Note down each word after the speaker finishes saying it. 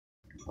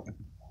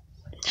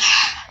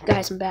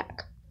Guys, I'm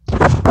back.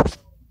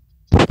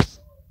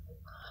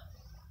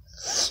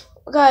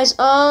 Guys,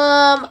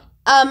 I'm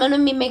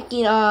gonna be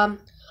making a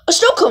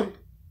snow cone.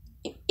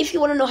 If you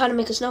want to know how to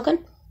make a snow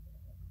cone,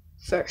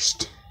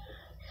 first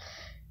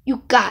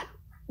you got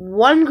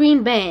one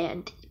green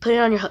band. Put it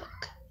on your hook.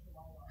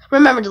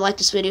 Remember to like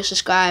this video,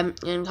 subscribe,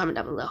 and comment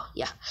down below.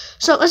 Yeah.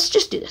 So let's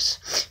just do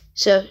this.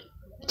 So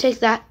take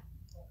that,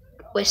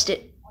 twist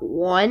it,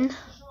 1,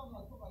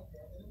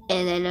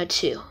 and then a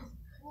 2.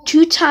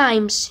 2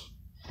 times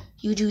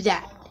you do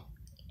that,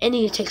 and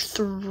then you take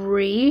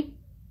 3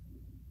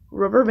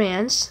 rubber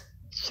bands.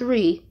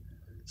 3.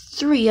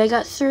 I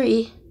got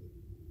 3.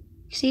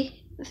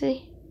 See?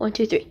 1,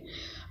 2, 3.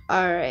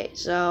 Alright,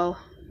 so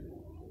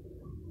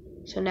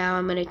now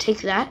I'm gonna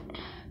take that,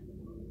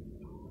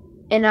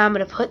 and now I'm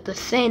gonna put the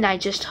thing I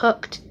just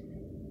hooked.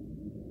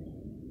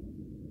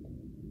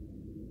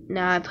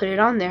 Now I put it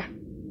on there.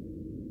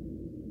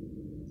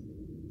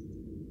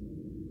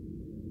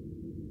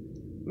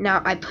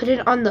 Now I put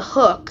it on the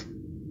hook.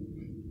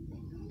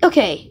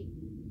 Okay,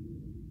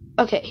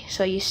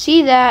 so you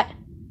see that?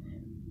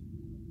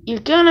 You're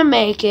gonna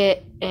make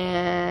it,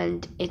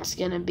 and it's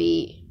gonna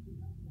be...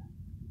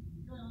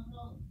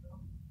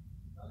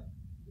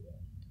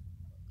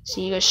 So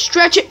you're gonna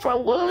stretch it for a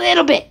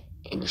little bit,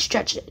 and you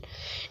stretch it.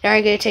 Now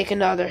you're gonna take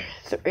another,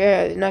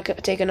 not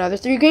gonna take another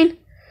 3 green.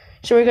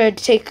 So we're gonna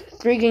take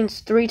 3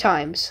 greens 3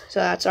 times. So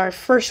that's our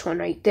first one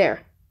right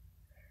there.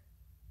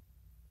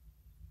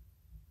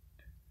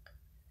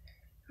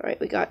 Alright,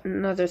 we got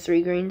another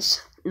 3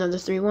 greens, another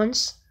 3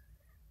 ones.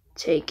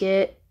 Take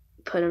it,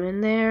 put them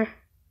in there.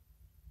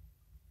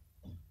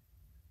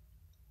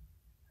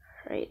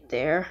 Right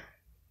there.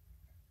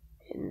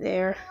 In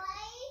there.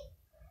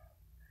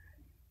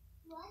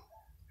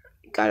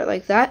 Got it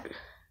like that.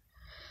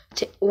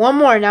 Take one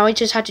more. Now we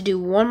just have to do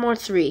one more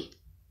 3.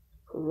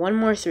 One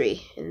more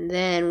 3. And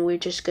then we're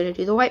just going to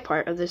do the white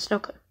part of the snow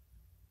cone.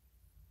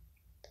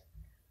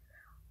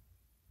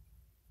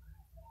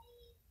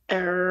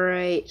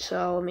 Alright,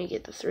 so let me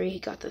get the 3.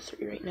 Got the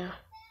 3 right now.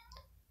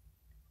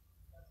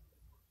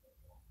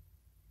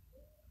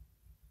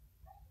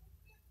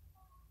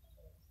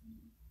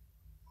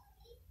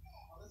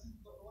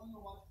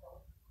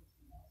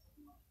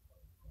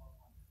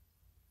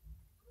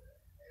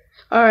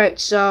 Alright,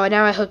 so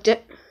now I hooked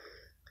it.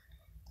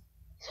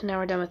 So now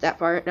we're done with that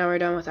part. Now we're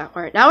done with that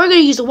part. Now we're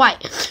going to use the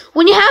white.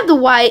 When you have the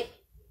white,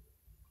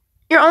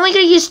 you're only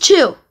going to use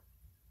 2.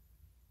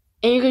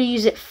 And you're going to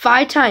use it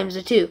 5 times,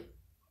 the 2.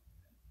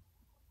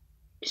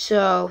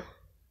 So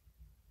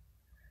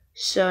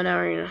now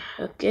we're going to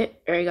hook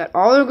it. Already got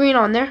all the green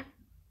on there.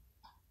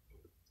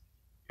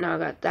 Now I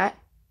got that.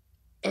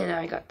 And now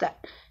I got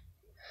that.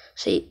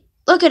 See,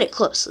 look at it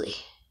closely.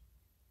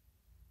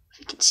 If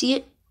you can see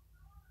it.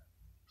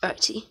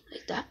 Alright, see,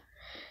 like that.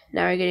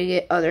 Now we're going to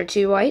get other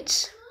 2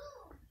 whites.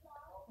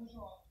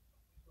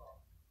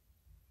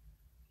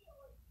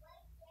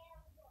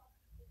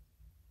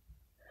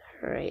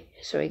 Alright,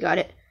 so we got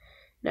it.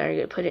 Now we're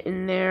going to put it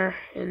in there.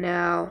 And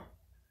now,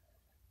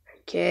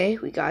 okay,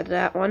 we got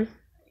that one.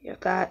 We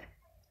got that.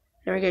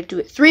 Now we're going to do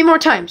it 3 more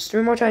times.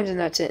 3 more times and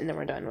that's it. And then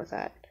we're done with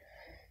that.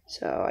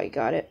 So I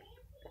got it.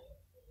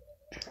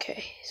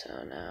 Okay,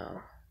 so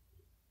now...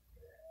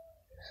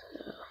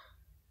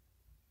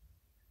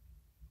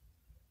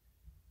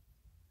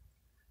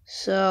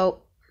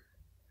 So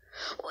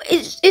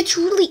it's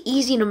really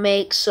easy to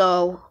make,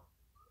 so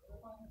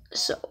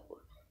this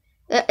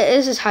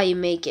is how you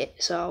make it.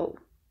 So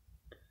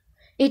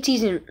it's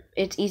easy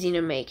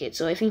to make it.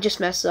 So if you just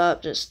mess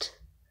up, just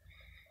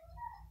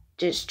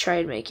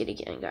try to make it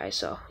again, guys.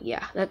 So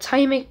yeah, that's how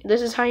you make.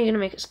 This is how you're gonna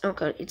make a snow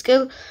cone. It's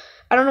good.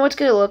 I don't know what it's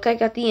gonna look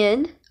like at the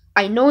end.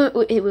 I know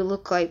it will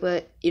look like,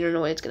 but you don't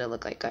know what it's gonna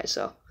look like, guys.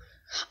 So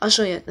I'll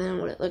show you then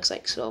what it looks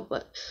like. So,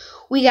 but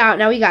we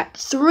got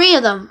 3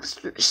 of them.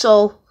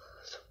 So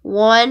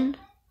 1,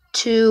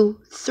 2,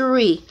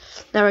 3.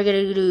 Now we're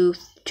gonna do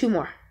 2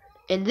 more,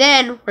 and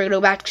then we're gonna go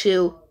back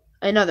to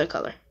another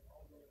color,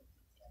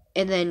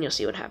 and then you'll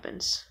see what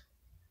happens.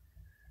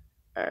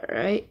 All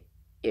right,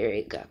 here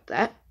you got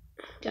that.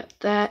 Got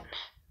that.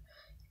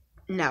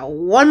 Now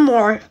 1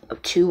 more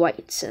of 2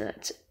 whites, and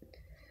that's it.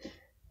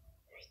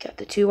 Got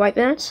the 2 white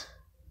bands.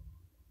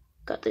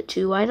 Got the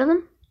 2 white on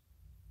them.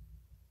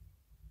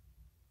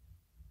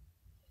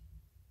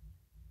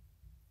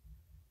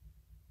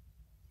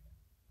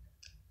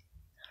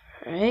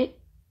 Alright,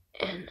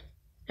 and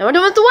now we're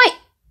done with the white.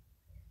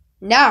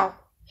 Now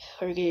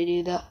we're going to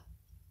do the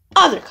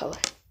other color.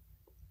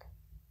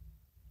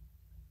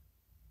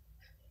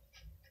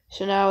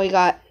 So now we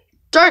got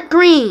dark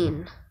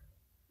green.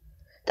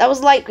 That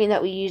was light green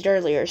that we used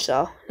earlier,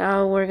 so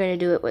now we're going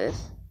to do it with...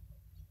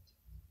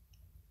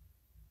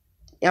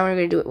 Now we're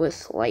going to do it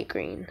with light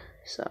green,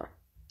 so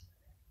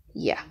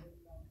yeah.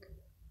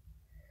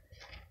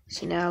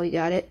 So now we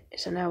got it.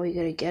 So now we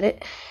got to get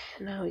it.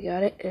 Now we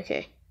got it.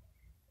 Okay.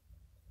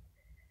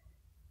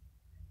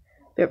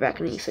 Be right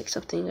back, I need to fix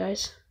something,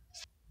 guys.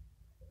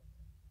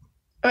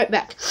 Alright,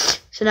 back.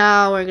 So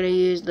now we're going to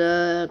use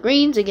the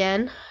greens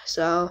again.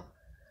 So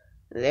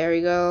There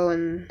we go.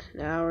 And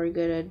now we're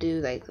gonna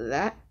do like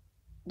that.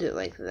 Do it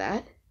like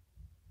that.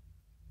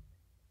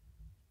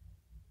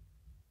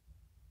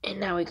 And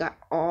now we got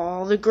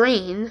all the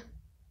green.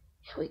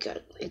 And we got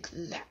it like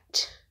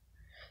that.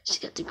 So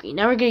you got the green.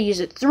 Now we're gonna use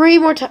it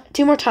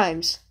two more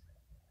times.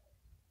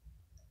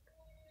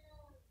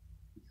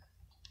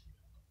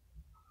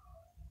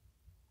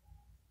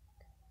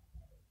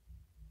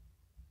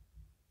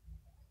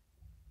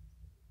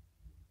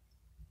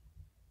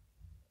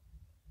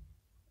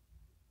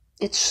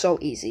 It's so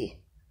easy.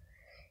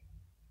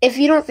 If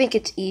you don't think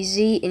it's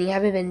easy and you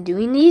haven't been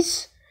doing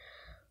these,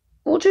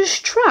 well,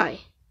 just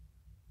try.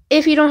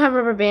 If you don't have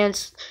rubber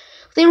bands,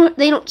 they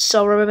don't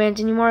sell rubber bands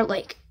anymore.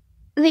 Like,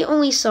 they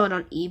only sell it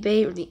on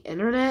eBay or the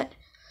internet.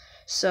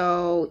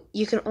 So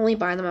you can only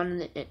buy them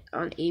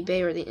on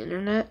eBay or the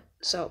internet.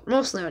 So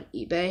mostly on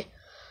eBay.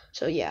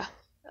 So yeah,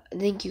 I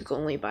think you can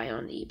only buy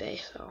on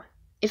eBay. So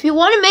if you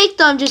want to make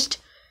them,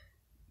 just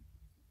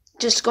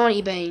go on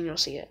eBay and you'll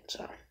see it.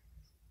 So.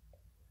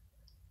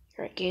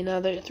 Alright, okay, now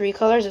there's 3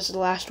 colors. This is the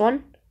last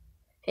one.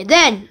 And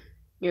then,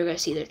 you're going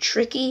to see the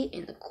tricky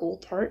and the cool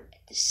part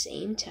at the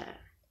same time.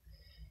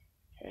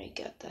 Alright,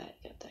 got that.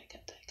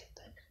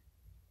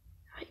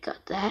 I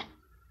got that.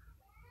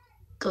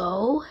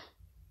 Go.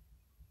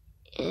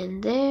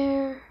 In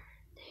there.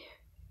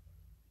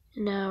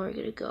 And now we're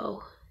going to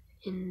go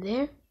in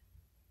there.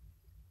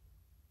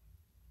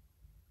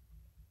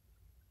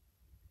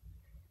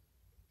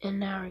 And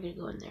now we're going to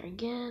go in there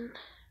again.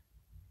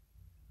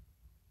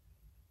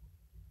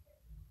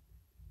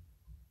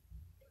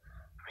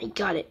 I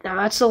got it. Now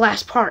that's the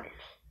last part.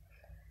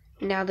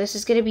 Now this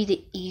is going to be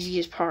the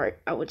easiest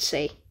part, I would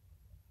say,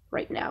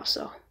 right now.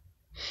 So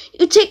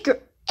you take your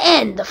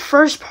end, the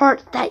first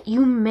part that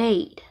you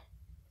made.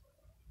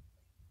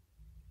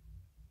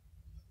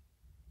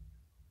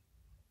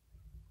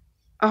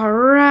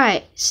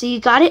 Alright, so you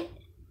got it.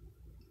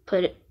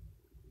 Put it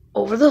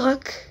over the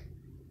hook.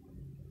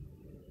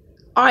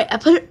 Alright, I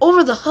put it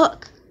over the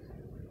hook.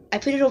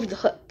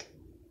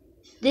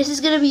 This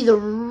is going to be the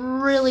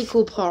really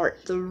cool part.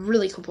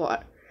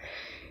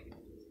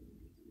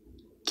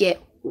 Get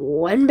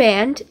one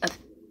band of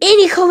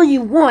any color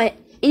you want.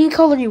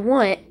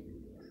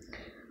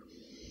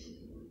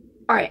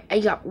 Alright, I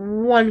got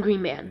one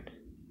green band.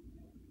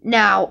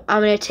 Now,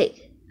 I'm going to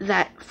take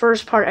that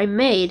first part I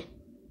made.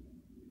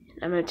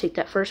 I'm going to take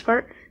that first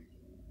part.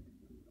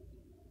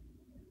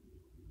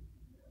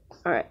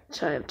 Alright,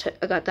 so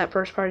I got that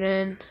first part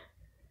in.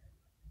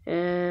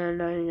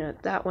 And I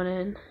got that one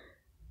in.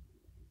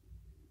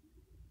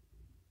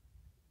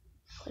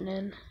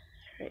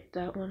 Alright,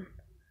 that one.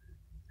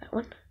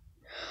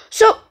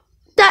 So,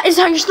 that is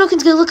how your snow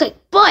cone's gonna look like,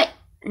 but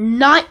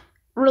not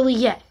really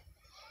yet.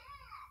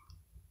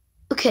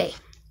 Okay,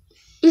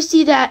 you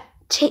see that?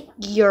 Take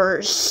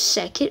your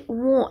second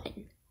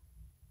one.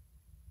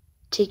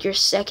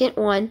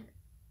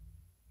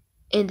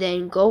 And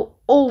then go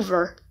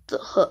over the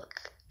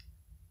hook.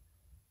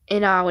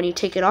 And now when you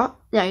take it off,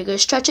 now you're gonna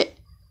stretch it.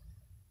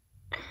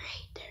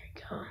 Alright,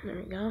 there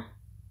we go.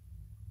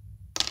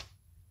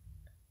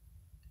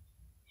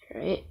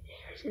 Alright,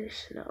 here's your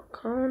snow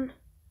cone.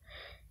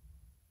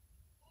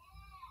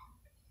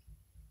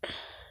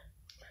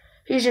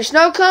 Here's your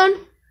snow cone.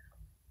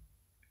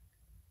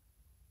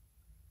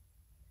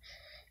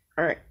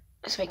 Alright,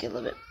 let's make it a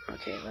little bit,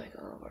 okay, like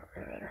a little bit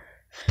better.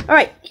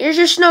 Alright, here's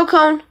your snow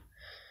cone.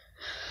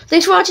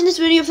 Thanks for watching this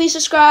video. Please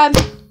subscribe.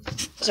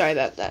 Sorry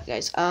about that,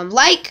 guys.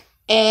 Like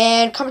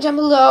and comment down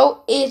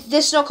below if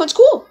this snow cone's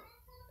cool.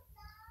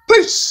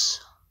 Peace!